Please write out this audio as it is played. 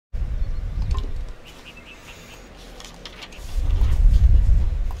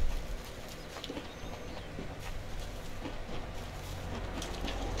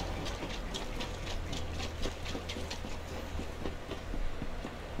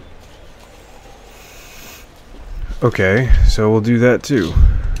Okay, so we'll do that too.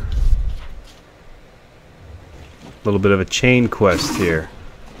 A little bit of a chain quest here.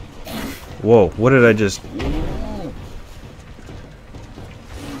 Whoa, what did I just...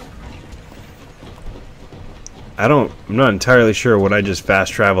 I'm not entirely sure what I just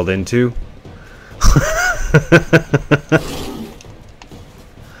fast traveled into.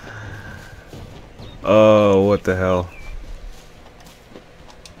 Oh, what the hell.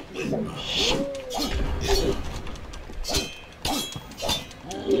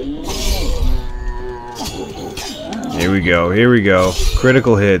 Here we go, here we go.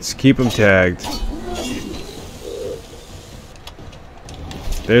 Critical hits, keep them tagged.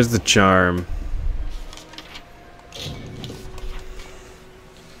 There's the charm.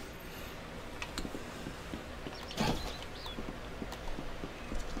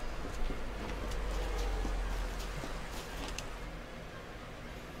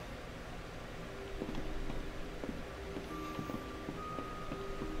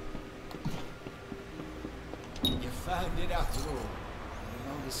 Found it after all. For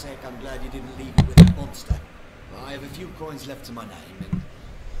my own sake, I'm glad you didn't leave it with a monster. Well, I have a few coins left to my name, and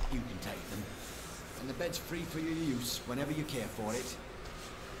you can take them. And the bed's free for your use whenever you care for it.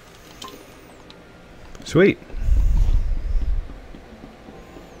 Sweet.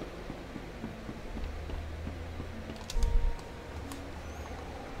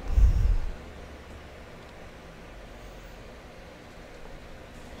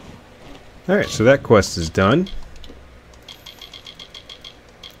 Alright, so that quest is done.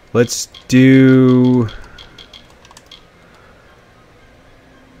 Let's do...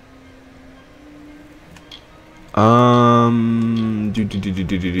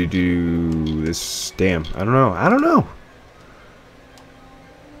 This, damn, I don't know.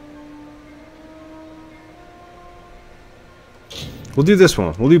 We'll do this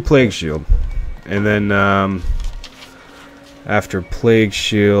one. We'll do Plague Shield. And then, after Plague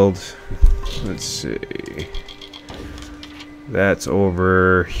Shield, let's see. That's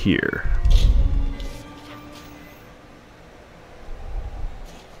over here.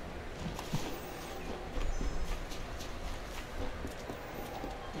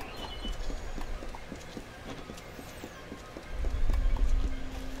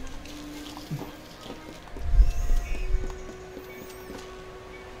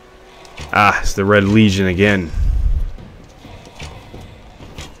 Ah, it's the Red Legion again.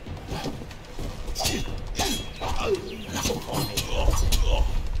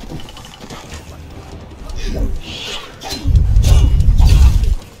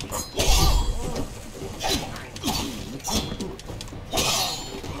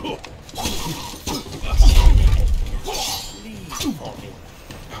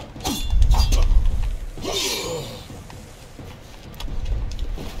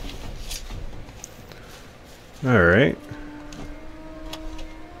 Alright.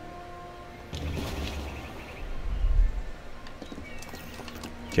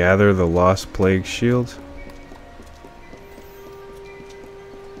 Gather the Lost Plague Shield.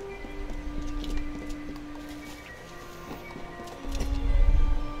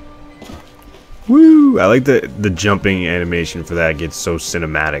 Woo! I like the jumping animation for that. It gets so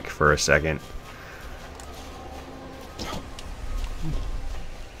cinematic for a second.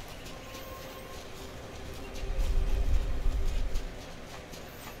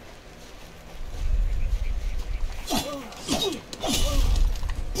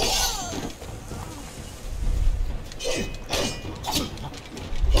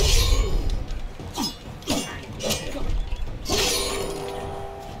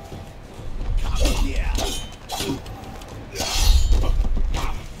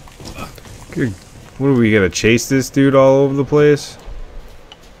 Good. What are we gonna chase this dude all over the place?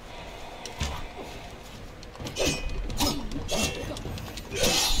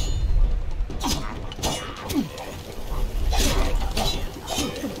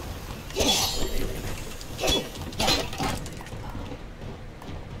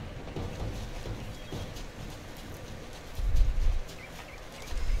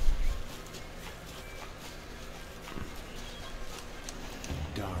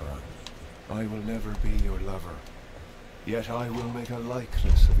 I will never be your lover, yet I will make a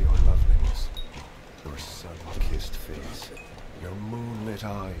likeness of your loveliness. Your sun-kissed face, your moonlit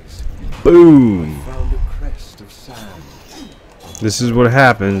eyes. Boom! I found a crest of sand. This is what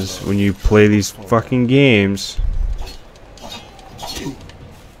happens when you play these fucking games. You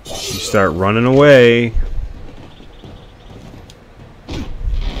start running away.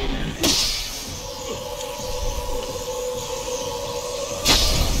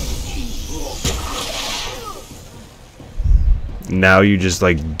 Now you just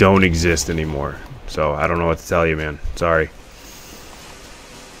like don't exist anymore. So I don't know what to tell you, man. Sorry.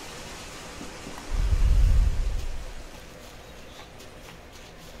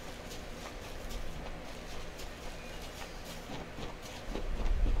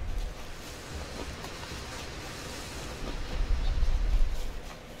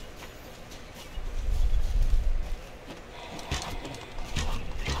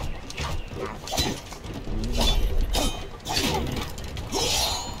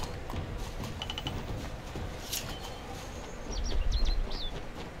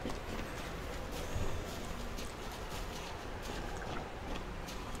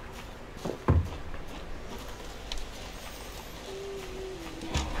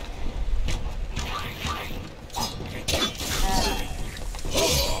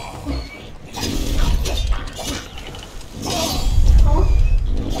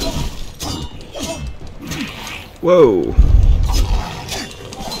 Whoa.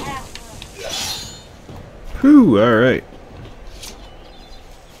 Whew, alright.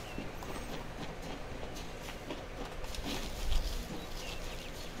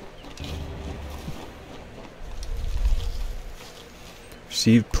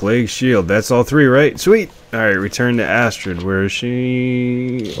 Received Plague Shield. That's all three, right? Sweet. Alright, return to Astrid. Where is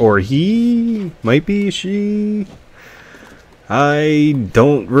she? Or he? Might be she? I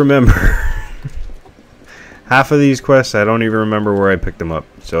don't remember. Half of these quests, I don't even remember where I picked them up.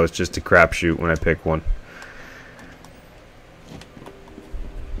 So it's just a crapshoot when I pick one.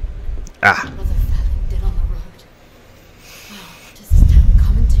 Ah. Another Faeland dead on the road. Well, what is this town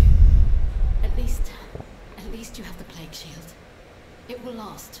coming to? At least you have the plague shield. It will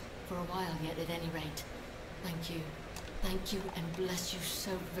last for a while yet, at any rate. Thank you. Thank you, and bless you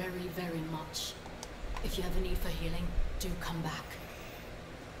so very, very much. If you have a need for healing, do come back.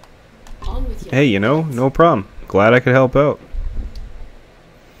 On with your Hey, you know, no problem. Glad I could help out.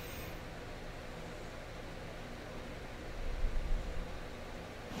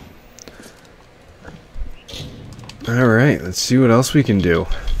 Alright, let's see what else we can do.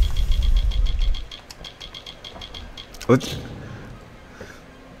 Let's...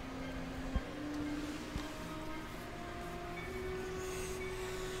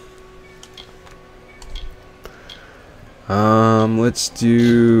 let's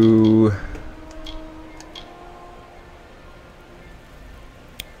do...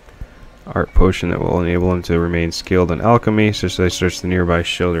 Art potion that will enable him to remain skilled in alchemy, so they search the nearby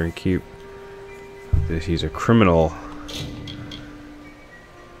shelter and keep. He's a criminal.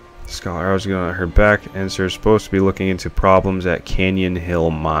 Scholar arrows going on her back, and so supposed to be looking into problems at Canyon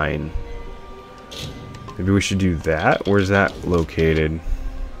Hill Mine. Maybe we should do that? Where's that located?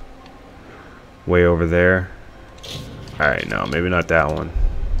 Way over there. Alright, no, maybe not that one.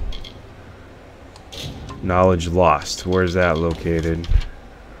 Knowledge lost. Where's that located?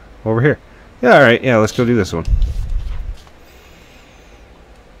 Over here. Yeah, alright, yeah, let's go do this one.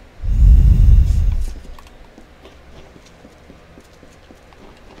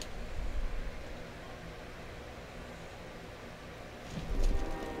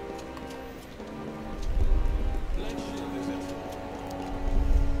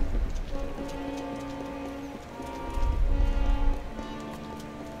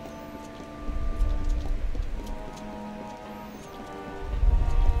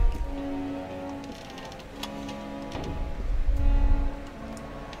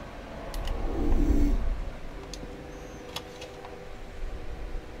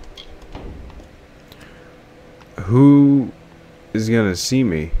 Who is gonna see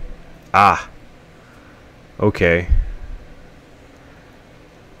me? Ah. Okay.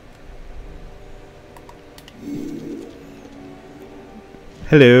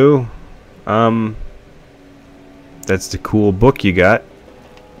 Hello. That's the cool book you got.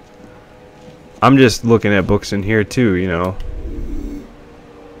 I'm just looking at books in here too, you know.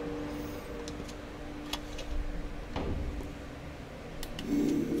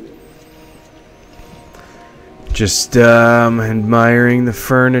 Just admiring the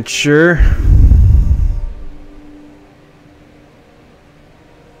furniture.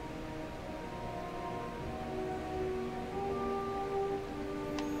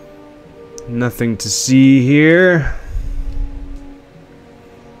 Nothing to see here.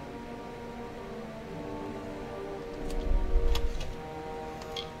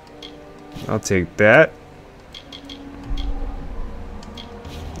 I'll take that.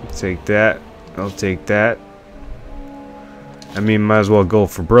 I'll take that. I'll take that. I mean, might as well go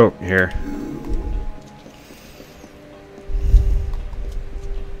for broke here.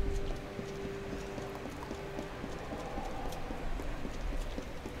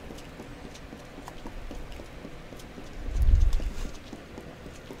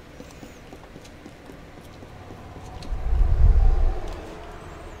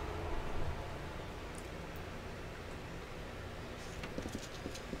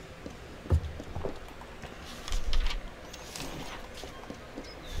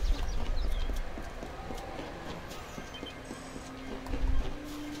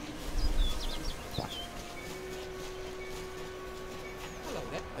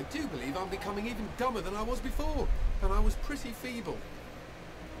 I'm becoming even dumber than I was before, and I was pretty feeble.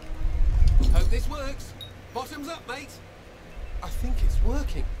 Hope this works. Bottoms up, mate. I think it's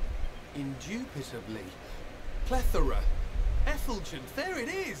working. Indubitably. Plethora. Effulgent. There it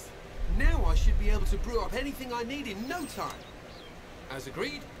is. Now I should be able to brew up anything I need in no time. As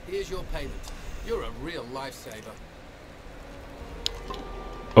agreed, here's your payment. You're a real lifesaver.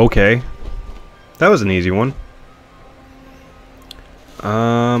 Okay. That was an easy one.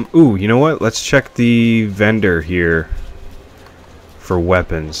 Ooh, you know what? Let's check the vendor here for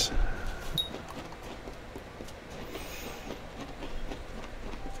weapons.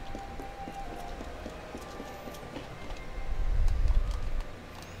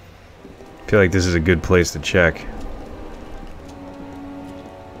 I feel like this is a good place to check.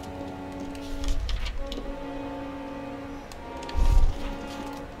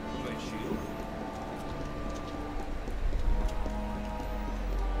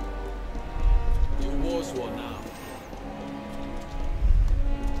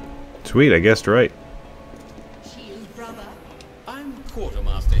 Sweet, I guessed right. Shield, brother. I'm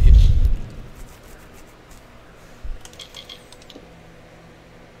quartermaster here.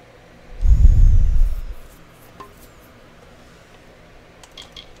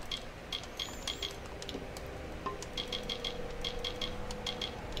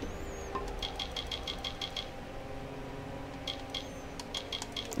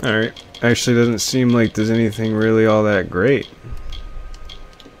 Alright. Actually doesn't seem like there's anything really all that great.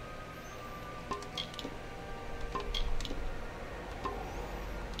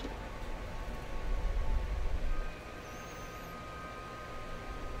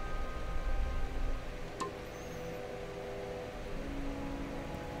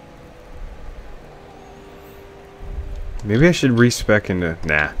 Maybe I should respec into...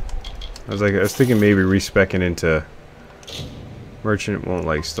 Nah. I was thinking maybe respecing into... Merchant won't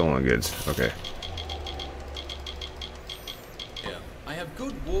like stolen goods. Okay. Yeah, I have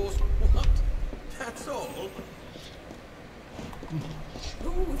good wars. What? That's all?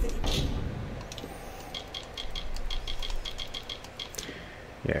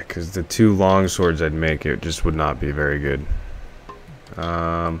 Yeah, because the 2 long swords I'd make, it just would not be very good.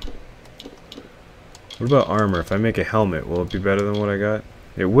 What about armor? If I make a helmet, will it be better than what I got?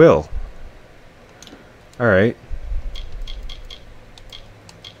 It will. Alright.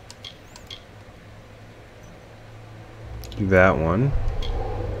 Do that one.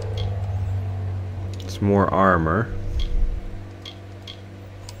 It's more armor.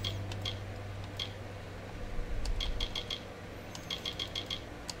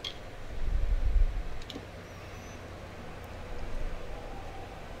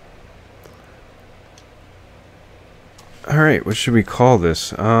 Alright, what should we call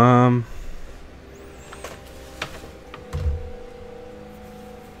this?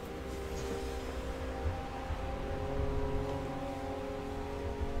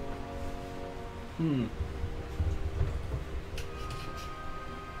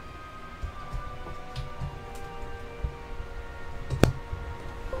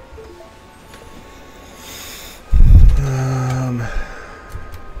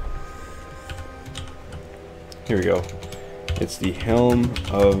 Here we go. It's the Helm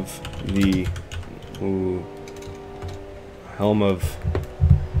of the... Ooh, Helm of...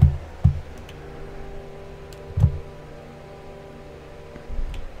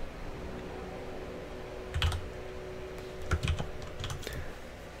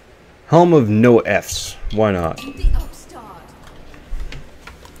 Helm of no F's. Why not?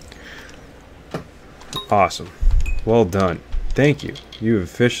 Awesome. Well done. Thank you. You have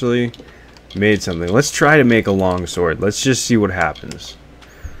officially made something. Let's try to make a long sword. Let's just see what happens.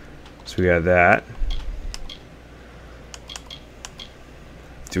 So we got that.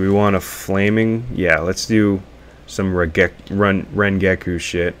 Do we want a flaming? Yeah, let's do some Rengeku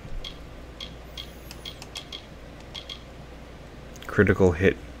shit. Critical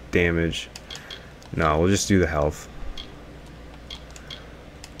hit damage. No, we'll just do the health.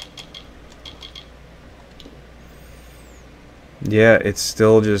 Yeah, it's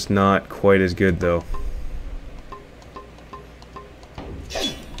still just not quite as good though.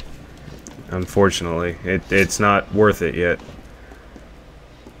 Unfortunately, it's not worth it yet.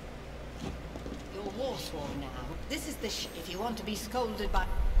 You're warsworn now. This is the if you want to be scolded by...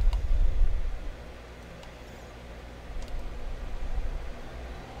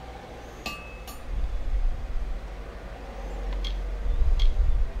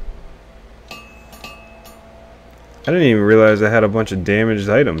 I didn't even realize I had a bunch of damaged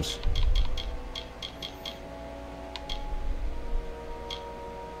items.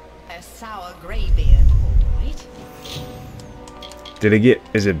 A sour greybeard, all right. Did it get...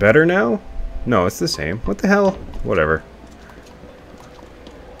 Is it better now? No, it's the same. What the hell? Whatever.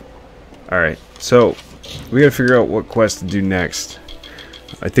 Alright, so we gotta figure out what quest to do next.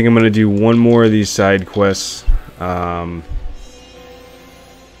 I think I'm gonna do one more of these side quests.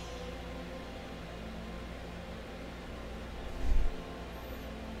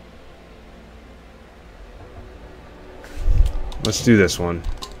 Let's do this one.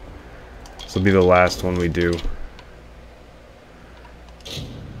 This will be the last one we do.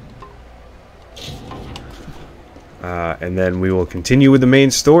 And then we will continue with the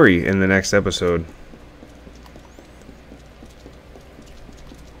main story in the next episode.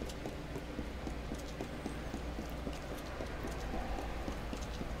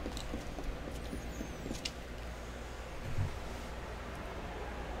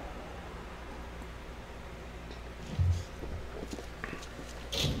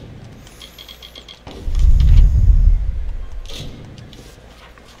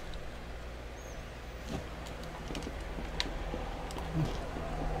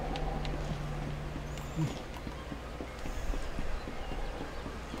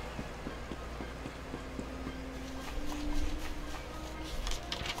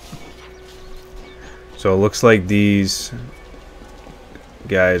 So it looks like these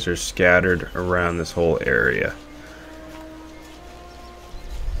guys are scattered around this whole area.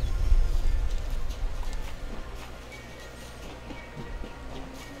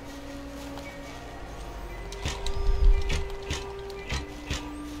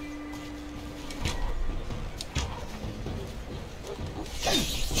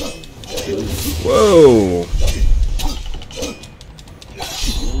 Whoa!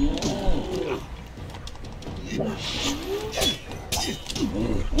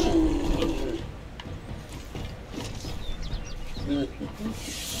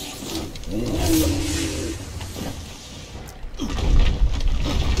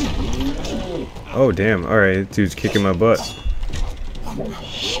 Oh damn, alright, dude's kicking my butt.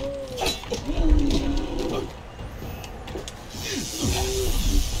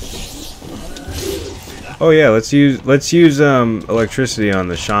 Oh yeah, let's use electricity on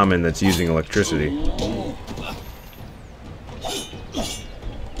the shaman that's using electricity.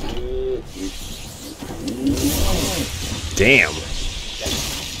 Damn.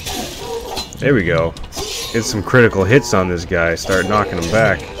 There we go. Get some critical hits on this guy, start knocking him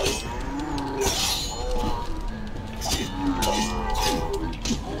back.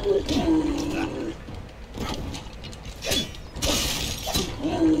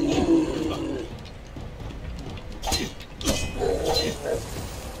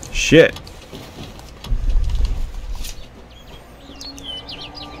 Shit.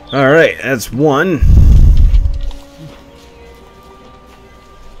 Alright, that's one.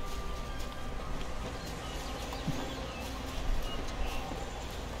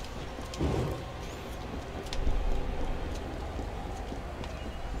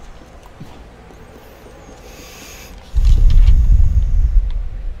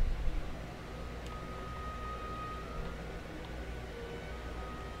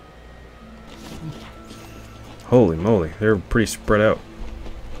 Holy moly, they're pretty spread out.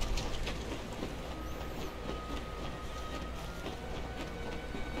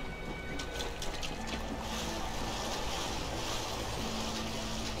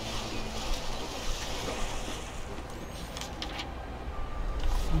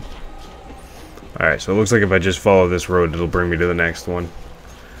 Alright, so it looks like if I just follow this road, it'll bring me to the next one.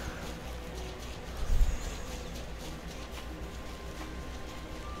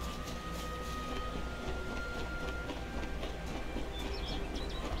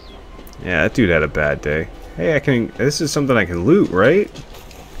 Yeah, that dude had a bad day. Hey, this is something I can loot, right?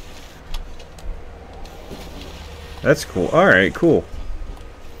 That's cool. Alright, cool.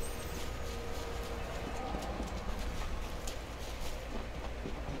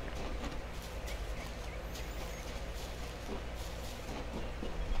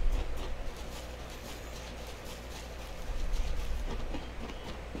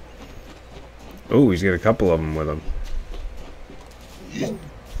 Oh, he's got a couple of them with him.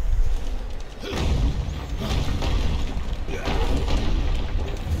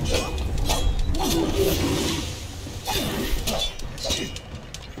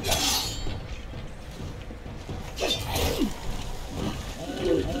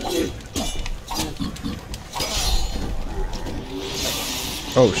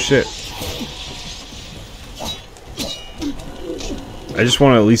 Oh shit. I just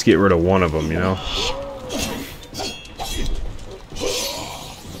want to at least get rid of one of them, you know?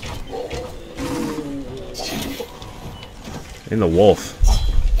 In the wolf.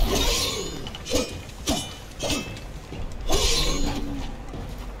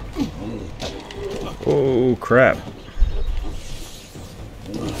 crap.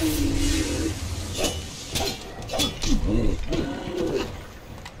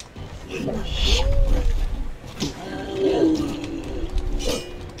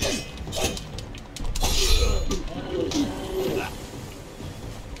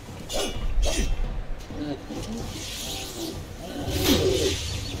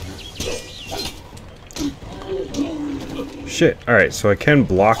 Shit. Alright, so I can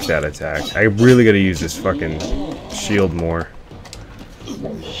block that attack. I really gotta use this fucking shield more.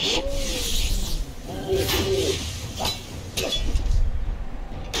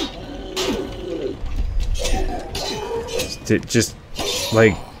 Just,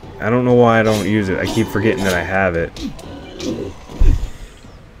 like, I don't know why I don't use it. I keep forgetting that I have it.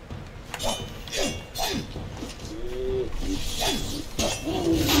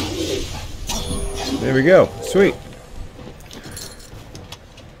 There we go. Sweet.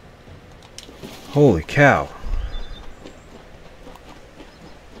 Holy cow.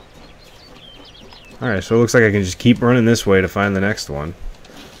 Alright, so it looks like I can just keep running this way to find the next one.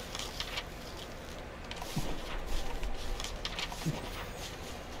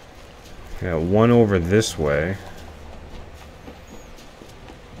 Got one over this way.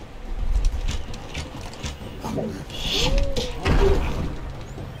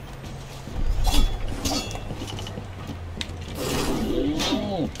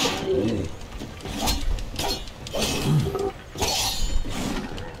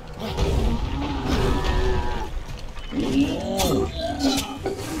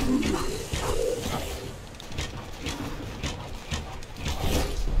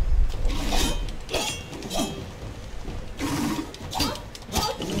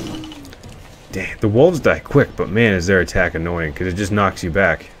 Damn, the wolves die quick, but man, is their attack annoying, because it just knocks you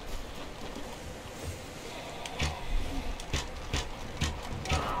back.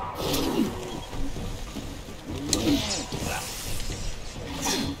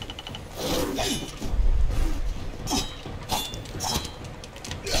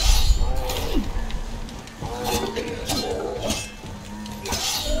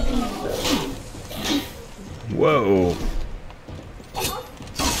 Whoa.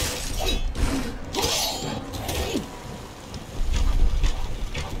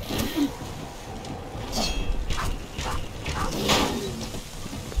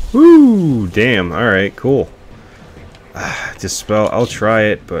 Woo! Damn. Alright, cool. Dispel. I'll try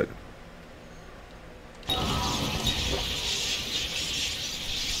it, but...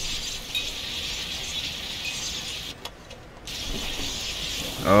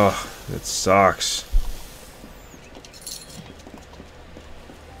 oh, that sucks.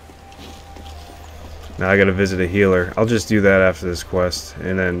 Now I gotta visit a healer. I'll just do that after this quest.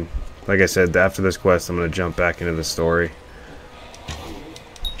 And then, like I said, after this quest, I'm gonna jump back into the story.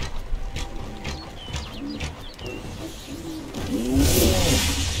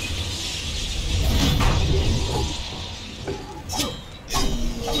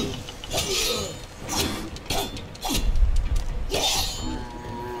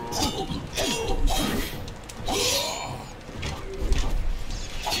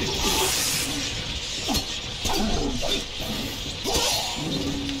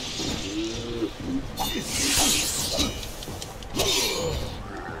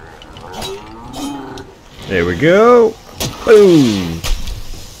 There we go. Boom.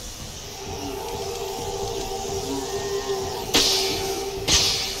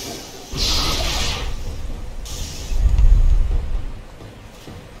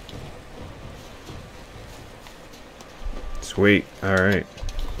 Sweet. All right.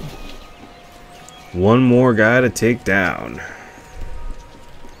 One more guy to take down.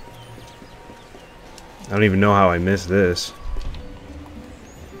 I don't even know how I missed this.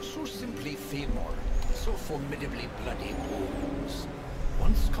 So simply Famor, so formidably bloody wounds.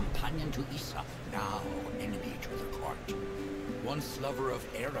 Once companion to Issa, now enemy to the court. Once lover of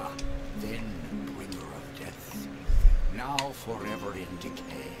Era, then bringer of death. Now forever in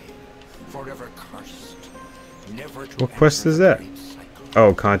decay, forever cursed. Never to What quest is that?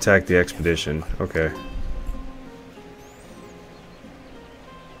 Oh, contact the expedition. Okay.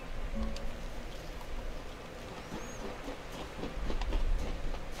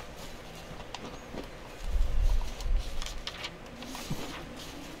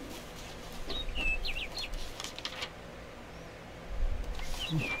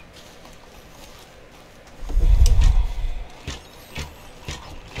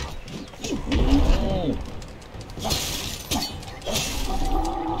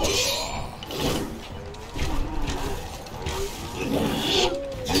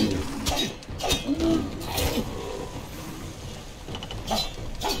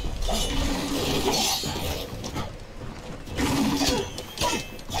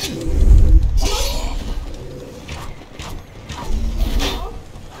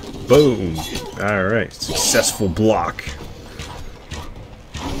 Boom. Alright, successful block.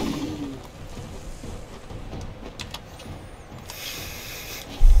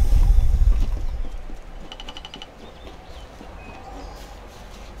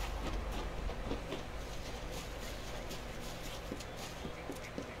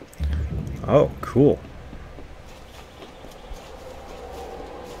 Oh, cool.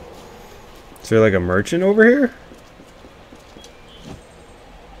 Is there like a merchant over here?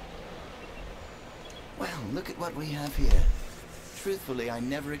 Well, look at what we have here. Truthfully, I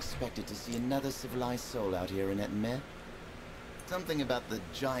never expected to see another civilized soul out here in Ettenmere. Something about the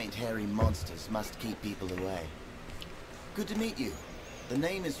giant hairy monsters must keep people away. Good to meet you. The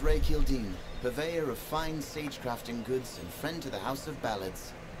name is Ray Kildine, purveyor of fine sagecrafting goods and friend to the House of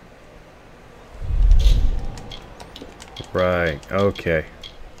Ballads. Right, okay.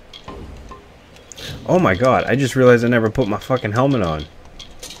 Oh my god, I just realized I never put my fucking helmet on.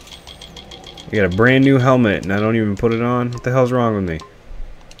 I got a brand new helmet and I don't even put it on? What the hell's wrong with me?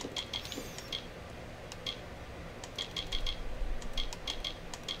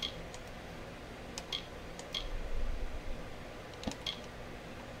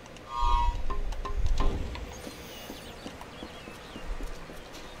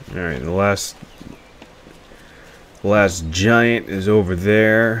 Alright, the last giant is over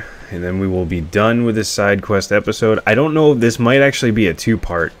there, and then we will be done with this side quest episode. I don't know, this might actually be a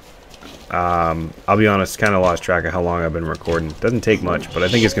two-part. I'll be honest, kind of lost track of how long I've been recording. Doesn't take much, but I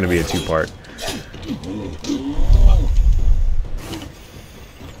think it's going to be a two-part.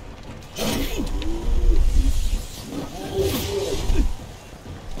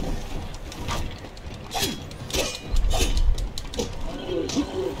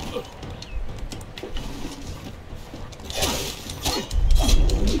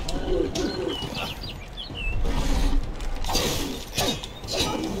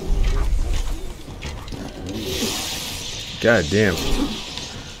 God damn.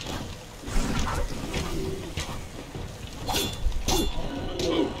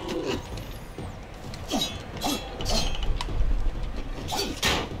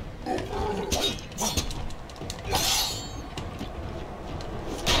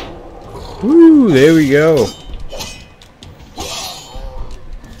 Woo, there we go.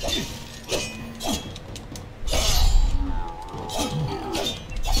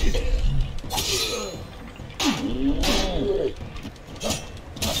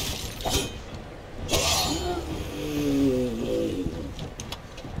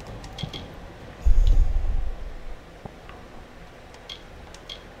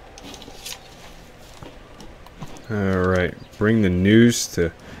 Alright, bring the news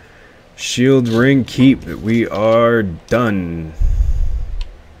to Shield Ring Keep that we are done.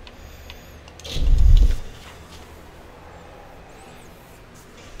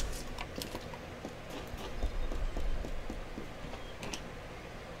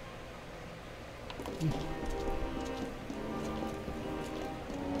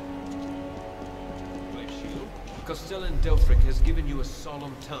 Castellan Delphric has given you a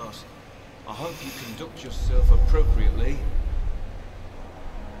solemn task. I hope you conduct yourself appropriately.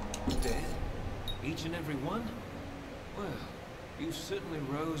 Dead? Each and every one? Well, you certainly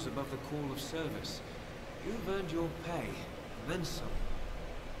rose above the call of service. You've earned your pay, then some.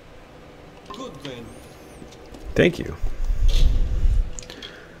 Good then. Thank you.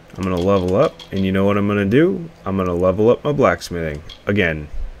 I'm gonna level up, and you know what I'm gonna do? I'm gonna level up my blacksmithing again.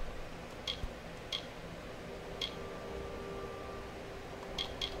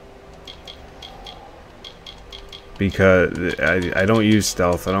 Because I don't use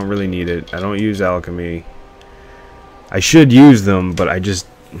stealth. I don't really need it. I don't use alchemy. I should use them, but I just...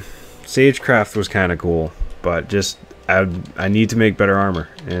 Sagecraft was kind of cool. But just... I need to make better armor.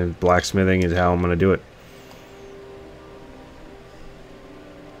 And blacksmithing is how I'm going to do it.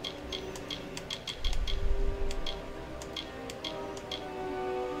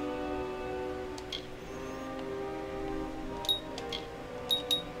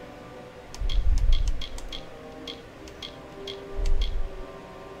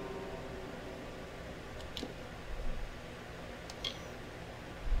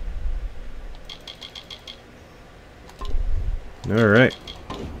 Alright.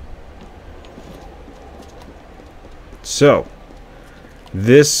 So,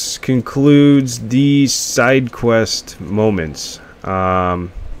 this concludes the side quest moments.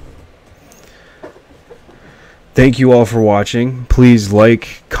 Thank you all for watching. Please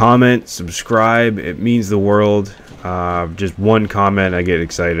like, comment, subscribe. It means the world. Just one comment I get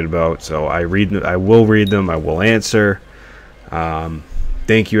excited about. So I will read them. I will answer.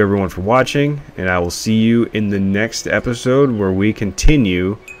 Thank you everyone for watching, and I will see you in the next episode where we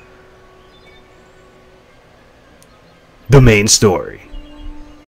continue the main story.